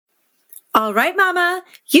All right, Mama,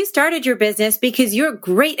 you started your business because you're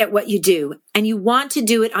great at what you do and you want to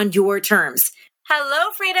do it on your terms.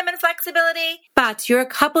 Hello, freedom and flexibility. But you're a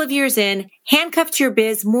couple of years in, handcuffed to your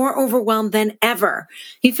biz, more overwhelmed than ever.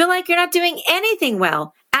 You feel like you're not doing anything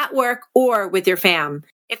well at work or with your fam.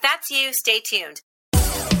 If that's you, stay tuned.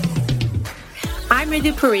 I'm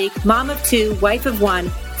Ritu Parikh, mom of two, wife of one,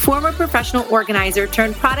 former professional organizer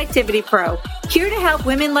turned productivity pro, here to help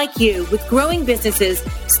women like you with growing businesses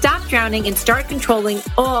stop drowning and start controlling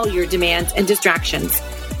all your demands and distractions.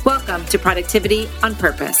 Welcome to Productivity on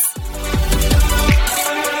Purpose.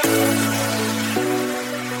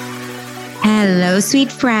 Hello,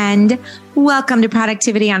 sweet friend. Welcome to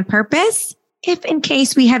Productivity on Purpose. If in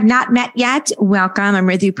case we have not met yet, welcome. I'm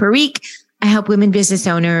Ritu Parikh. I help women business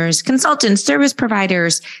owners, consultants, service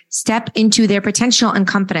providers step into their potential and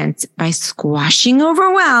confidence by squashing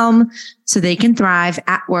overwhelm so they can thrive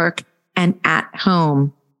at work and at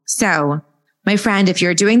home. So, my friend, if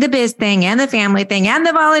you're doing the biz thing and the family thing and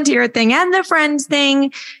the volunteer thing and the friends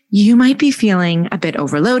thing, you might be feeling a bit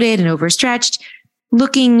overloaded and overstretched,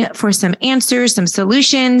 looking for some answers, some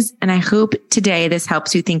solutions. And I hope today this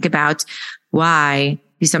helps you think about why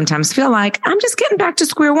you sometimes feel like I'm just getting back to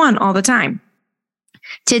square one all the time.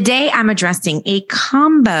 Today, I'm addressing a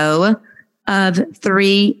combo of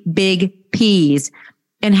 3 big P's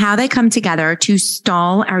and how they come together to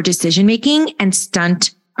stall our decision making and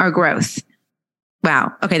stunt our growth.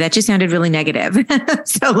 Wow. Okay. That just sounded really negative.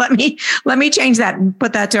 So let me change that and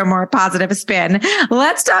put that to a more positive spin.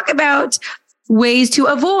 Let's talk about ways to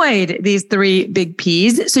avoid these 3 big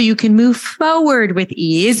P's so you can move forward with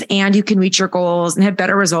ease and you can reach your goals and have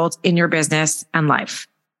better results in your business and life.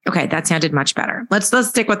 Okay, that sounded much better. Let's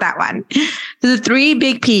stick with that one. So the 3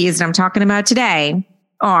 big P's that I'm talking about today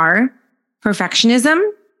are perfectionism,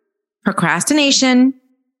 procrastination,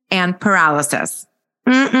 and paralysis.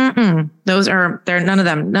 They're none of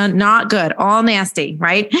them, not good, all nasty,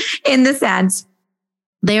 right? In the sense,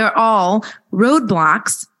 they are all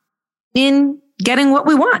roadblocks in getting what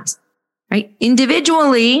we want, right?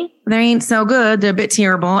 Individually, they ain't so good. They're a bit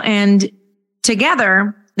terrible. And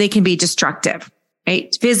together, they can be destructive,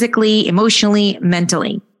 right? Physically, emotionally,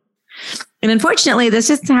 mentally. And unfortunately, this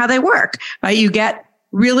is how they work, right? You get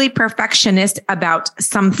really perfectionist about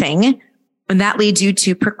something, and that leads you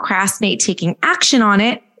to procrastinate taking action on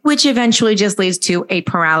it, which eventually just leads to a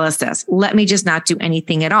paralysis. Let me just not do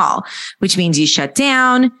anything at all, which means you shut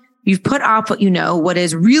down. You've put off what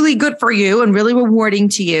is really good for you and really rewarding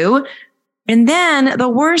to you. And then the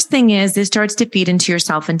worst thing is this starts to feed into your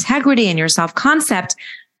self-integrity and your self-concept.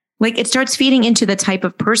 Like it starts feeding into the type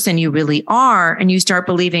of person you really are. And you start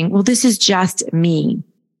believing, well, this is just me.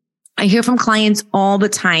 I hear from clients all the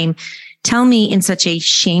time, tell me in such a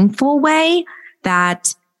shameful way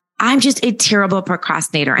that I'm just a terrible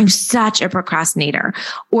procrastinator. I'm such a procrastinator.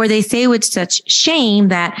 Or they say with such shame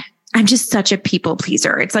that I'm just such a people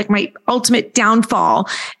pleaser. It's like my ultimate downfall.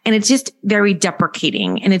 And it's just very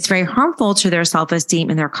deprecating and it's very harmful to their self-esteem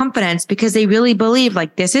and their confidence because they really believe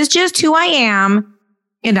like, this is just who I am.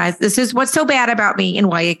 And this is what's so bad about me and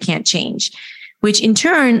why it can't change, which in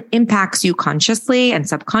turn impacts you consciously and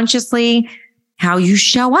subconsciously, how you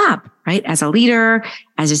show up, right? As a leader,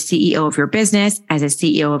 as a CEO of your business, as a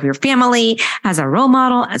CEO of your family, as a role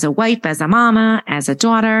model, as a wife, as a mama, as a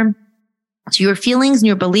daughter. So your feelings and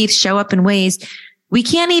your beliefs show up in ways we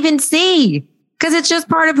can't even see because it's just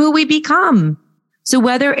part of who we become. So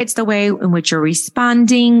whether it's the way in which you're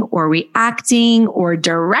responding or reacting or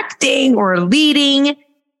directing or leading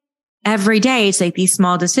every day, it's like these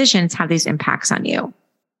small decisions have these impacts on you.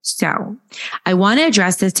 So I want to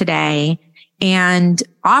address this today and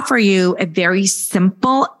offer you a very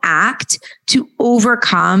simple act to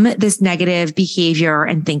overcome this negative behavior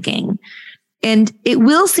and thinking. And it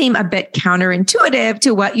will seem a bit counterintuitive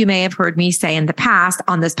to what you may have heard me say in the past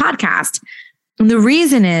on this podcast. And the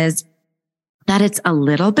reason is that it's a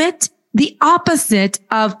little bit the opposite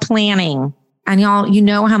of planning. And y'all, you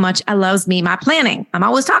know how much I loves my planning. I'm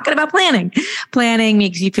always talking about planning. Planning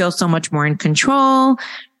makes you feel so much more in control,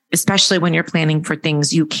 especially when you're planning for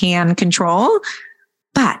things you can control.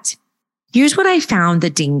 But here's what I found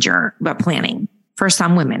the danger about planning for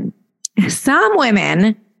some women. Some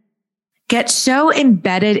women get so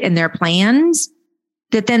embedded in their plans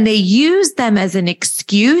that then they use them as an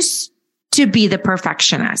excuse to be the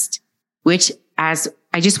perfectionist, which, as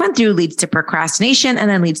I just went through, leads to procrastination and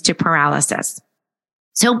then leads to paralysis.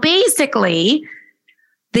 So basically,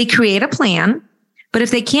 they create a plan, but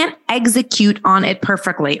if they can't execute on it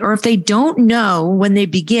perfectly, or if they don't know when they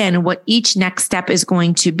begin what each next step is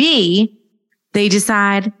going to be, they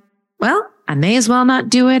decide, well, I may as well not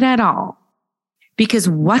do it at all. Because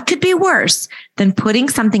what could be worse than putting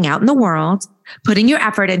something out in the world, putting your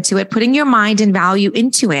effort into it, putting your mind and value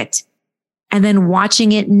into it, and then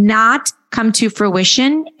watching it not come to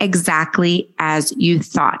fruition exactly as you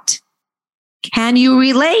thought? Can you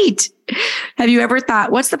relate? Have you ever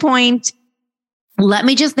thought, what's the point? Let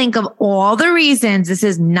me just think of all the reasons this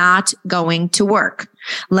is not going to work.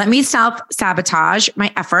 Let me self-sabotage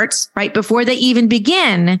my efforts right before they even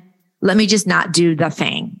begin. Let me just not do the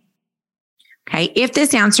thing. Okay. If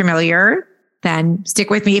this sounds familiar, then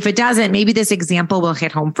stick with me. If it doesn't, maybe this example will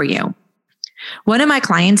hit home for you. One of my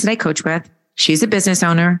clients that I coach with, she's a business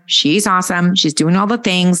owner. She's awesome. She's doing all the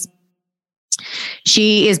things.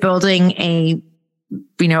 She is building a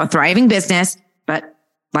thriving business, but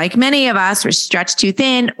like many of us, we're stretched too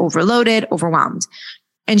thin, overloaded, overwhelmed.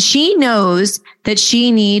 And she knows that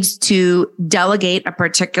she needs to delegate a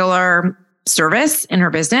particular service in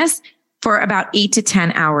her business for about 8 to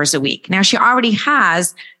 10 hours a week. Now, she already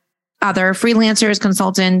has other freelancers,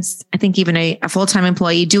 consultants, I think even a full-time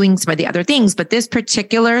employee doing some of the other things. But this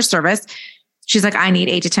particular service, she's like, I need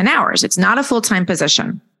 8 to 10 hours. It's not a full-time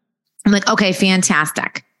position. I'm like, okay,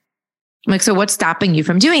 fantastic. I'm like, so what's stopping you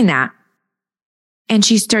from doing that? And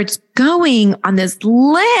she starts going on this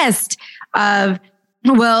list of,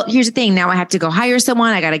 well, here's the thing. Now I have to go hire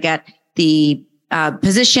someone. I got to get the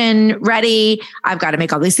position ready. I've got to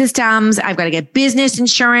make all these systems. I've got to get business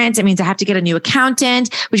insurance. It means I have to get a new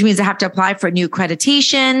accountant, which means I have to apply for new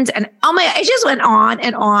accreditations. And it just went on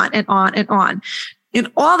and on and on and on.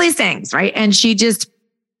 And all these things, right? And she just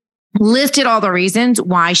listed all the reasons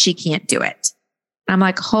why she can't do it. I'm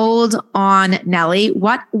like, hold on, Nellie.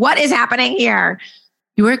 What is happening here?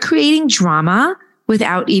 You are creating drama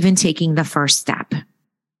without even taking the first step.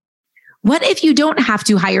 What if you don't have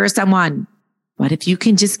to hire someone? What if you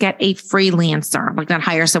can just get a freelancer, like not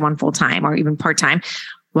hire someone full-time or even part-time?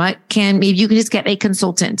 Maybe you can just get a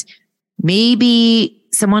consultant. Maybe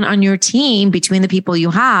someone on your team, between the people you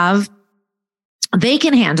have, they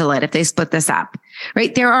can handle it if they split this up,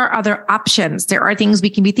 right? There are other options. There are things we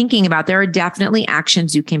can be thinking about. There are definitely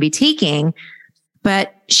actions you can be taking,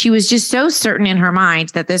 but she was just so certain in her mind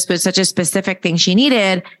that this was such a specific thing she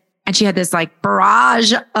needed. And she had this like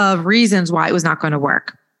barrage of reasons why it was not going to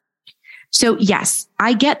work. So yes,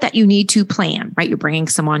 I get that you need to plan, right? You're bringing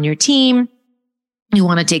someone on your team. You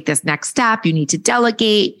want to take this next step. You need to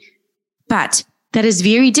delegate, but that is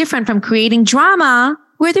very different from creating drama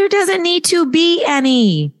where there doesn't need to be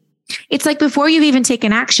any. It's like before you've even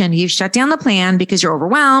taken action, you've shut down the plan because you're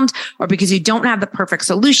overwhelmed or because you don't have the perfect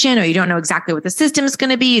solution or you don't know exactly what the system is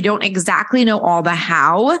going to be. You don't exactly know all the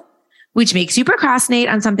how, which makes you procrastinate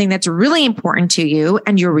on something that's really important to you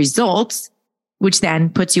and your results, which then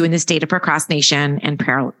puts you in the state of procrastination and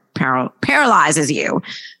paralyzes you.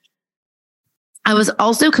 I was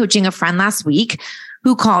also coaching a friend last week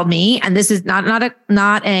who called me, and this is not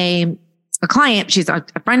a client. She's a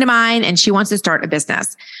friend of mine, and she wants to start a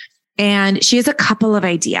business. And she has a couple of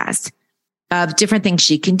ideas of different things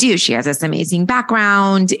she can do. She has this amazing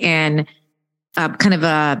background in kind of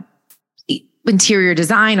a interior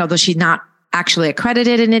design, although she's not actually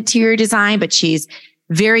accredited in interior design, but she's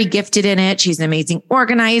very gifted in it. She's an amazing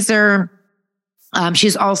organizer.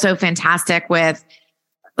 She's also fantastic with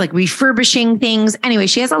like refurbishing things. Anyway,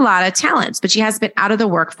 she has a lot of talents, but she has been out of the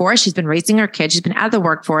workforce. She's been raising her kids. She's been out of the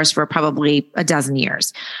workforce for probably a dozen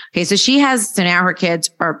years. Okay. So now her kids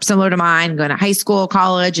are similar to mine, going to high school,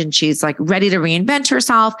 college, and she's like ready to reinvent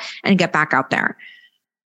herself and get back out there.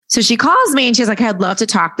 So she calls me and she's like, I'd love to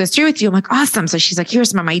talk this through with you. I'm like, awesome. So she's like, here's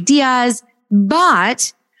some of my ideas,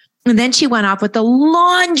 and then she went off with a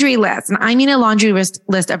laundry list. And I mean, a laundry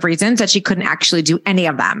list of reasons that she couldn't actually do any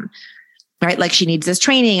of them. Right? Like she needs this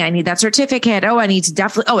training. I need that certificate. I need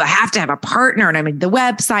to I have to have a partner, and I need the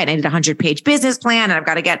website. I need a 100-page business plan, and I've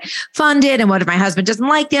got to get funded. And what if my husband doesn't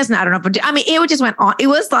like this? And I don't know if it just went on. It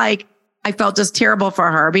was like, I felt just terrible for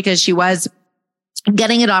her because she was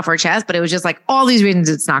getting it off her chest, but it was just like all these reasons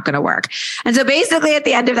it's not going to work. And so basically at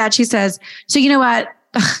the end of that, she says, so you know what?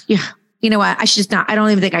 You know what? I don't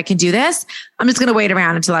even think I can do this. I'm just going to wait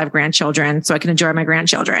around until I have grandchildren so I can enjoy my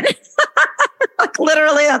grandchildren. Like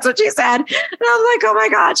literally, that's what she said. And I was like, oh my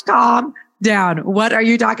gosh, calm down. What are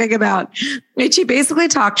you talking about? And she basically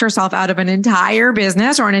talked herself out of an entire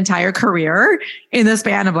business or an entire career in the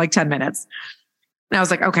span of like 10 minutes. And I was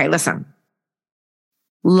like, okay, listen,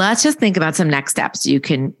 let's just think about some next steps you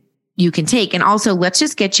can take. And also let's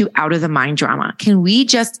just get you out of the mind drama. Can we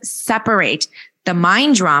just separate the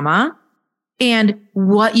mind drama and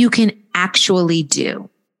what you can actually do?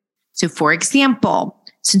 So for example,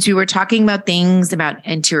 since we were talking about things about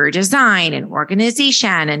interior design and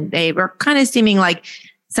organization, and they were kind of seeming like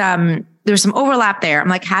there's some overlap there. I'm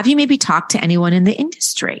like, have you maybe talked to anyone in the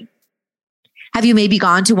industry? Have you maybe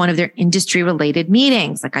gone to one of their industry related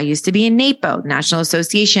meetings? Like I used to be in NAPO, National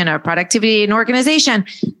Association of Productivity and Organization.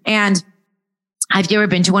 And have you ever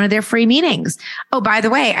been to one of their free meetings? Oh, by the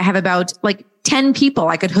way, I have about like 10 people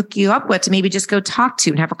I could hook you up with to maybe just go talk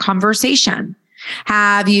to and have a conversation.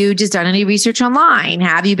 Have you just done any research online?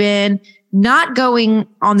 Have you been not going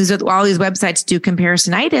on all these websites to do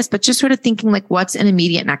comparisonitis, but just sort of thinking like, what's an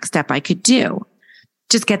immediate next step I could do?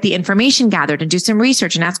 Just get the information gathered and do some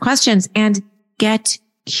research and ask questions and get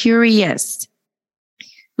curious.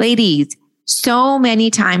 Ladies, so many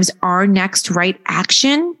times our next right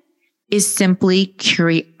action is simply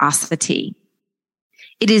curiosity.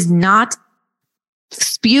 It is not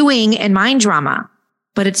spewing in mind drama,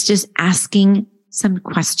 but it's just asking some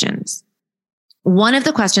questions. One of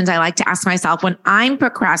the questions I like to ask myself when I'm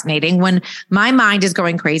procrastinating, when my mind is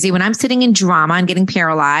going crazy, when I'm sitting in drama and getting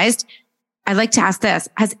paralyzed, I like to ask this: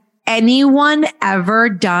 has anyone ever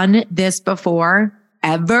done this before?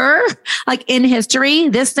 Ever? Like in history,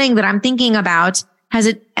 this thing that I'm thinking about, has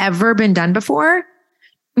it ever been done before?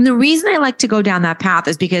 And the reason I like to go down that path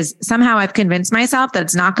is because somehow I've convinced myself that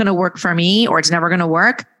it's not going to work for me or it's never going to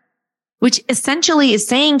work, which essentially is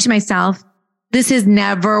saying to myself, this has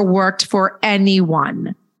never worked for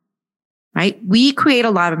anyone, right? We create a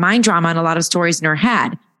lot of mind drama and a lot of stories in our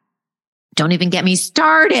head. Don't even get me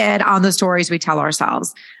started on the stories we tell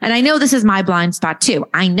ourselves. And I know this is my blind spot too.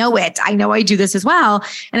 I know it. I know I do this as well.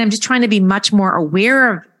 And I'm just trying to be much more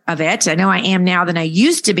aware of it. I know I am now than I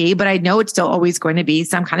used to be, but I know it's still always going to be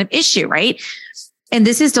some kind of issue, right? And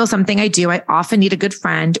this is still something I do. I often need a good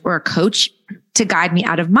friend or a coach to guide me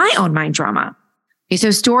out of my own mind drama. Okay, so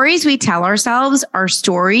stories we tell ourselves are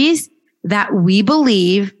stories that we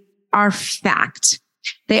believe are fact.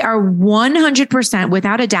 They are 100%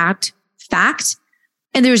 without a doubt fact.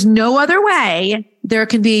 And there's no other way there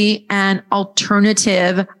can be an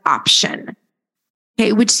alternative option.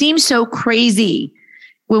 Okay, which seems so crazy.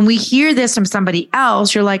 When we hear this from somebody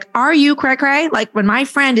else, you're like, are you cray-cray? Like when my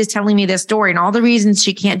friend is telling me this story and all the reasons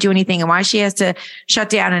she can't do anything and why she has to shut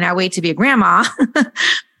down and now wait to be a grandma,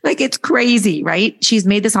 like it's crazy, right? She's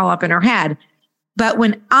made this all up in her head. But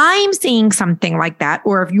when I'm seeing something like that,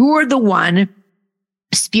 or if you're the one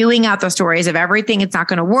spewing out the stories of everything, it's not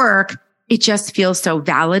going to work, it just feels so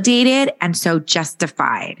validated and so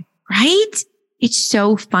justified, right? It's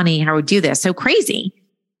so funny how we do this. So crazy.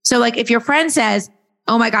 So like if your friend says,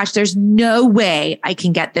 oh my gosh, there's no way I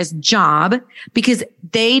can get this job because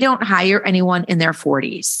they don't hire anyone in their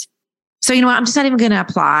 40s. So you know what? I'm just not even going to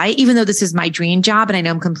apply, even though this is my dream job and I know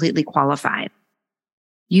I'm completely qualified.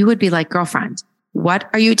 You would be like, girlfriend, what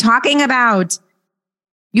are you talking about?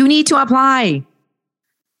 You need to apply,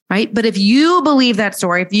 right? But if you believe that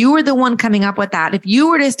story, if you were the one coming up with that, if you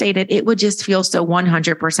were to state it, it would just feel so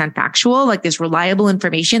 100% factual, like this reliable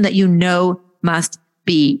information that you know must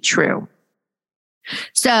be true.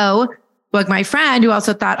 So like my friend who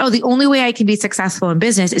also thought, oh, the only way I can be successful in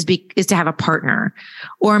business is to have a partner.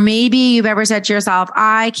 Or maybe you've ever said to yourself,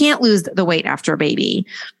 I can't lose the weight after a baby.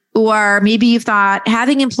 Or maybe you've thought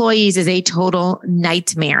having employees is a total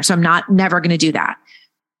nightmare. So I'm never going to do that.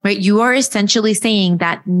 Right? You are essentially saying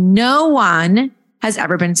that no one has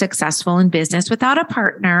ever been successful in business without a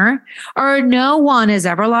partner, or no one has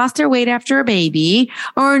ever lost their weight after a baby,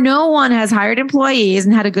 or no one has hired employees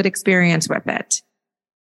and had a good experience with it.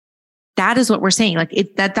 That is what we're saying. Like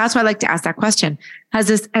that's why I like to ask that question.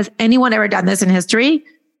 Has anyone ever done this in history?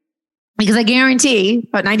 Because I guarantee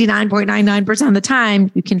about 99.99% of the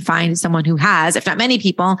time you can find someone who has, if not many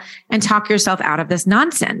people, and talk yourself out of this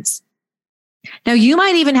nonsense. Now you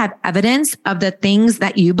might even have evidence of the things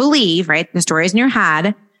that you believe, right? The stories in your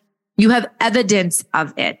head. You have evidence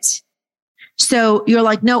of it. So you're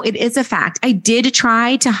like, no, it is a fact. I did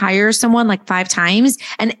try to hire someone like 5 times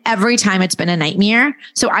and every time it's been a nightmare.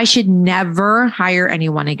 So I should never hire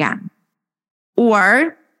anyone again.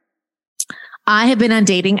 Or I have been on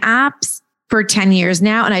dating apps for 10 years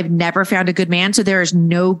now and I've never found a good man. So there is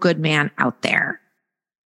no good man out there.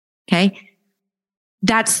 Okay.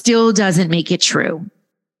 That still doesn't make it true.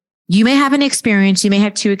 You may have an experience. You may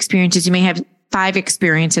have 2 experiences. You may have 5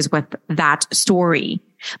 experiences with that story.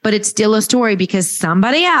 But it's still a story because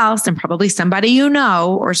somebody else, and probably somebody you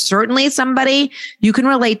know, or certainly somebody you can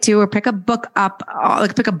relate to, or pick a book up,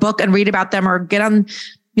 like pick a book and read about them, or get on,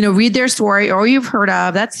 read their story, or you've heard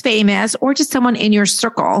of that's famous, or just someone in your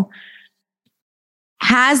circle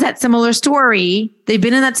has that similar story. They've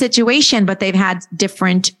been in that situation, but they've had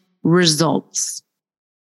different results.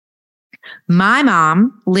 My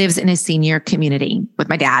mom lives in a senior community with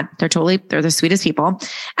my dad. They're the sweetest people.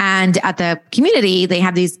 And at the community, they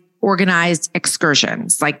have these organized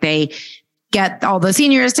excursions. Like they get all the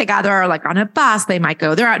seniors together, like on a bus. They're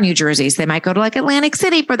out in New Jersey. So they might go to like Atlantic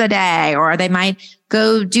City for the day, or they might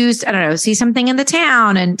go see something in the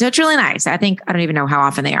town. And so it's really nice. I don't even know how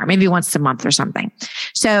often they are, maybe once a month or something.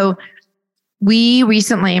 So we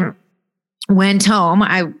recently went home.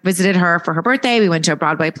 I visited her for her birthday. We went to a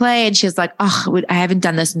Broadway play and she's like, oh, I haven't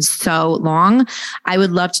done this in so long. I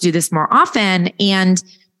would love to do this more often. And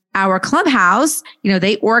our clubhouse,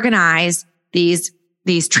 they organize these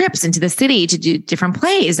trips into the city to do different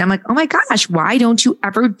plays. I'm like, oh my gosh, why don't you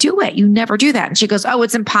ever do it? You never do that. And she goes, oh,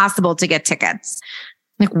 it's impossible to get tickets.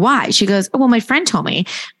 I'm like, why? She goes, oh, well, my friend told me,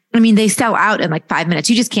 they sell out in like 5 minutes.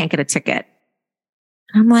 You just can't get a ticket.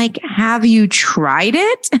 I'm like, have you tried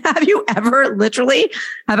it? Have you ever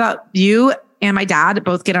how about you and my dad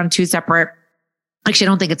both get on two separate, actually, I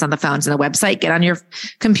don't think it's on the phones and the website, get on your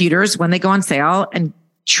computers when they go on sale and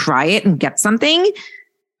try it and get something.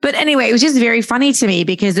 But anyway, it was just very funny to me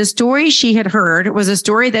because the story she had heard was a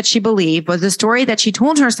story that she believed, was a story that she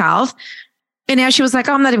told herself. And now she was like,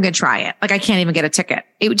 oh, I'm not even going to try it. Like, I can't even get a ticket.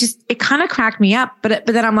 It kind of cracked me up. But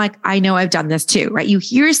then I'm like, I know I've done this too, right? You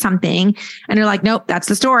hear something and you're like, nope, that's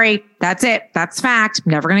the story. That's it. That's fact.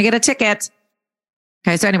 I'm never going to get a ticket.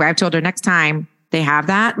 Okay. So anyway, I've told her next time they have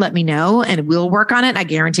that, let me know and we'll work on it. I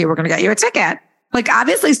guarantee we're going to get you a ticket. Like,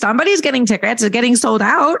 obviously somebody's getting tickets, it's getting sold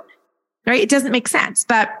out, right? It doesn't make sense,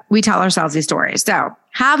 but we tell ourselves these stories. So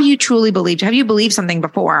have you believed something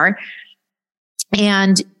before?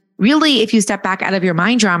 And really, if you step back out of your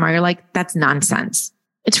mind drama, you're like, that's nonsense.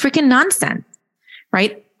 It's freaking nonsense,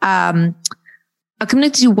 right? I'm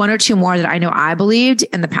going to do one or two more that I know I believed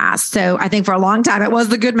in the past. So I think for a long time, it was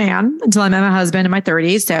the good man until I met my husband in my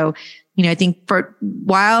 30s. So, I think for a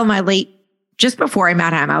while, just before I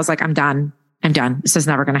met him, I was like, I'm done. This is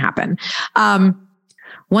never going to happen.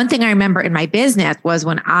 One thing I remember in my business was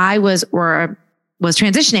when I was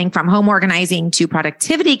transitioning from home organizing to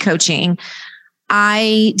productivity coaching,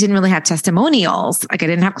 I didn't really have testimonials. Like, I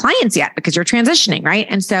didn't have clients yet because you're transitioning, right?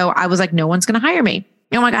 And so I was like, no one's going to hire me.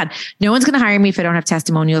 Oh my God, no one's going to hire me if I don't have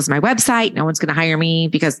testimonials on my website. No one's going to hire me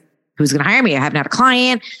because who's going to hire me? I haven't had a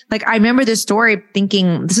client. Like, I remember this story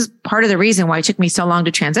thinking this is part of the reason why it took me so long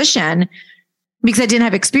to transition, because I didn't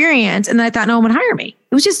have experience. And then I thought no one would hire me.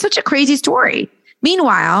 It was just such a crazy story.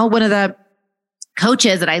 Meanwhile, one of the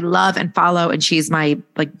coaches that I love and follow, and she's my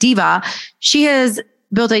diva, she has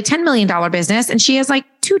built a $10 million business and she has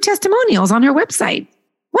 2 testimonials on her website.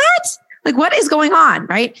 What? What is going on?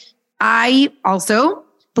 Right? I also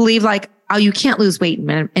believe you can't lose weight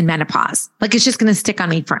in menopause. It's just going to stick on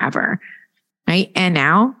me forever. Right? And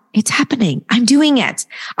now it's happening. I'm doing it.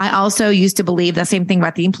 I also used to believe the same thing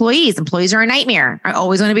about the employees. Employees are a nightmare. I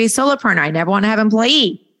always want to be a solopreneur. I never want to have an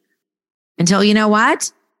employee. Until you know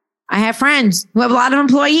what? I have friends who have a lot of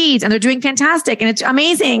employees and they're doing fantastic and it's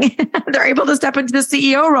amazing. They're able to step into the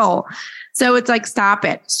CEO role. So it's stop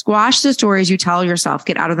it. Squash the stories you tell yourself.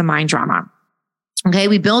 Get out of the mind drama. Okay.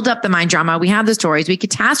 We build up the mind drama. We have the stories. We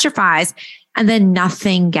catastrophize and then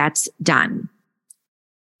nothing gets done.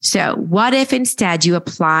 So what if instead you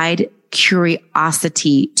applied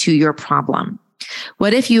curiosity to your problem?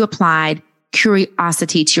 What if you applied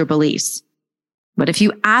curiosity to your beliefs? What if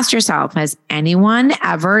you asked yourself, has anyone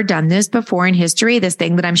ever done this before in history? This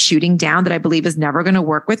thing that I'm shooting down that I believe is never going to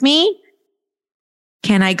work with me?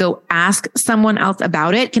 Can I go ask someone else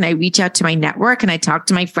about it? Can I reach out to my network? Can I talk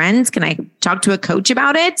to my friends? Can I talk to a coach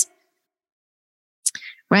about it?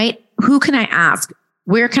 Right? Who can I ask?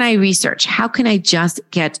 Where can I research? How can I just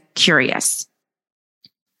get curious?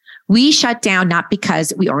 We shut down not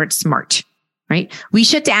because we aren't smart, right? We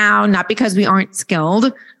shut down not because we aren't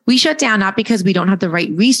skilled. We shut down not because we don't have the right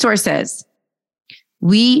resources.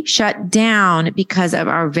 We shut down because of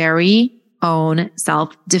our very own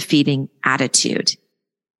self-defeating attitude.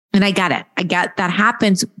 And I get it. I get that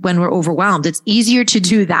happens when we're overwhelmed. It's easier to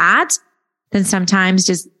do that than sometimes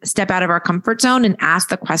just step out of our comfort zone and ask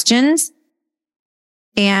the questions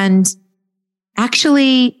and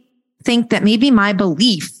actually think that maybe my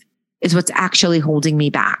belief is what's actually holding me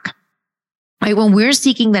back. Right? When we're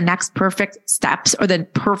seeking the next perfect steps or the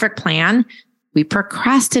perfect plan, we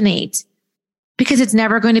procrastinate because it's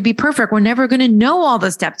never going to be perfect. We're never going to know all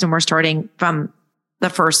the steps when we're starting from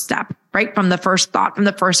the first step, right? From the first thought, from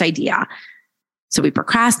the first idea. So we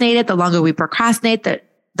procrastinate it. The longer we procrastinate,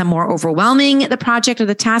 the more overwhelming the project or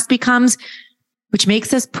the task becomes, which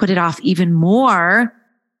makes us put it off even more,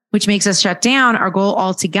 which makes us shut down our goal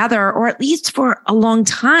altogether, or at least for a long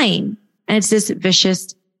time. And it's this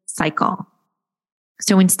vicious cycle.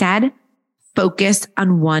 So instead, focus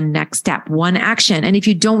on one next step, one action. And if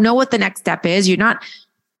you don't know what the next step is, you're not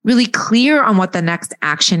really clear on what the next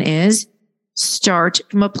action is, start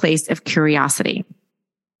from a place of curiosity.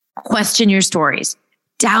 Question your stories.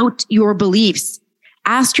 Doubt your beliefs.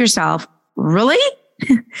 Ask yourself, really?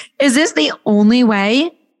 Is this the only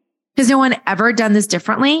way? Has no one ever done this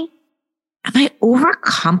differently? Am I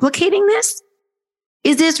overcomplicating this?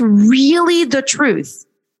 Is this really the truth?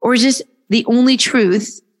 Or is this the only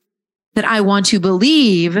truth that I want to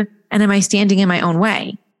believe? And am I standing in my own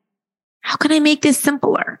way? How can I make this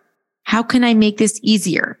simpler? How can I make this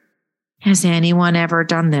easier? Has anyone ever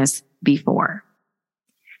done this before?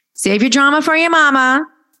 Save your drama for your mama.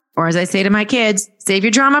 Or as I say to my kids, save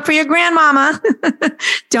your drama for your grandmama.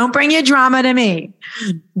 Don't bring your drama to me.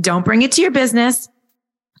 Don't bring it to your business.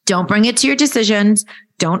 Don't bring it to your decisions.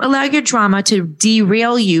 Don't allow your drama to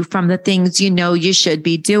derail you from the things you know you should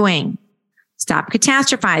be doing. Stop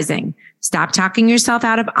catastrophizing. Stop talking yourself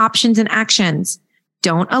out of options and actions.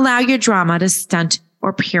 Don't allow your drama to stunt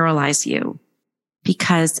or paralyze you.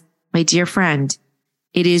 Because, my dear friend,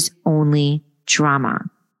 it is only drama,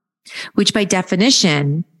 which by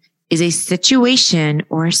definition is a situation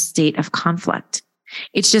or a state of conflict.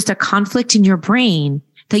 It's just a conflict in your brain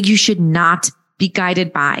that you should not be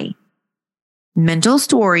guided by. Mental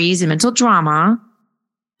stories and mental drama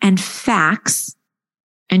and facts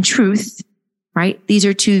and truth, right? These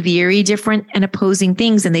are two very different and opposing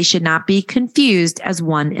things, and they should not be confused as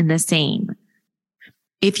one and the same.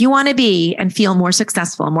 If you want to be and feel more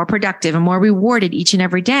successful, more productive, and more rewarded each and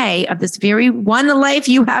every day of this very one life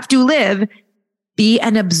you have to live, be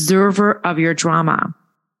an observer of your drama.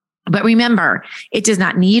 But remember, it does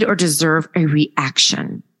not need or deserve a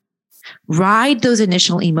reaction. Ride those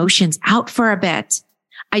initial emotions out for a bit.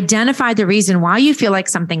 Identify the reason why you feel like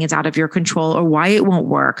something is out of your control or why it won't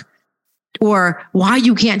work or why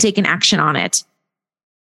you can't take an action on it.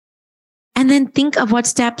 And then think of what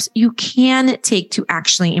steps you can take to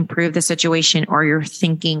actually improve the situation or your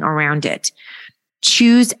thinking around it.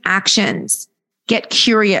 Choose actions. Get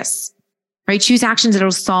curious, right? Choose actions that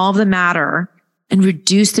will solve the matter and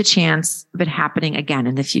reduce the chance of it happening again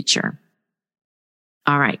in the future.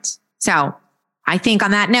 All right. So I think on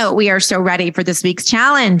that note, we are so ready for this week's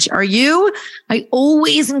challenge. Are you? I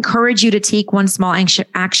always encourage you to take one small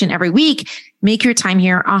action every week. Make your time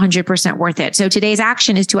here 100% worth it. So today's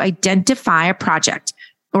action is to identify a project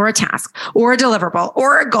or a task or a deliverable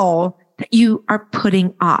or a goal that you are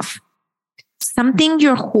putting off. Something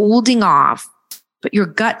you're holding off, but your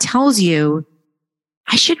gut tells you,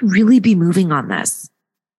 I should really be moving on this.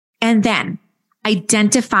 And then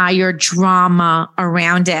identify your drama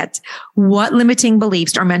around it. What limiting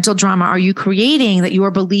beliefs or mental drama are you creating that you are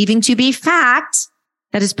believing to be fact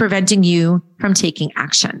that is preventing you from taking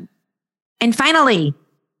action? And finally,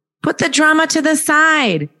 put the drama to the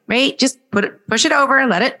side, right? Just push it over,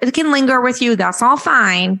 it can linger with you. That's all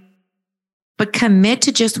fine. But commit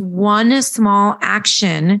to just one small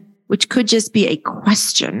action, which could just be a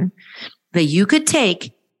question that you could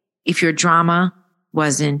take if your drama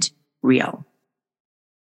wasn't real.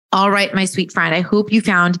 All right, my sweet friend, I hope you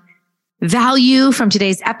found value from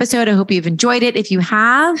today's episode. I hope you've enjoyed it. If you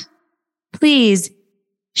have, please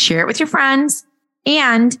share it with your friends.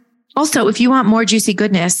 And also, if you want more juicy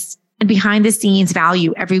goodness and behind the scenes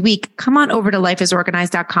value every week, come on over to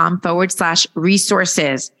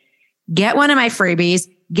lifeisorganized.com/resources. Get one of my freebies.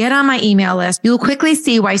 Get on my email list. You'll quickly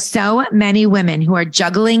see why so many women who are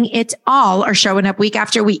juggling it all are showing up week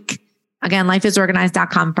after week. Again,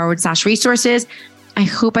 lifeisorganized.com/resources. I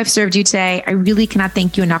hope I've served you today. I really cannot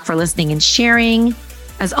thank you enough for listening and sharing.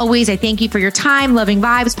 As always, I thank you for your time, loving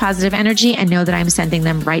vibes, positive energy, and know that I'm sending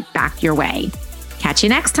them right back your way. Catch you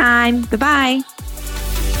next time. Bye-bye.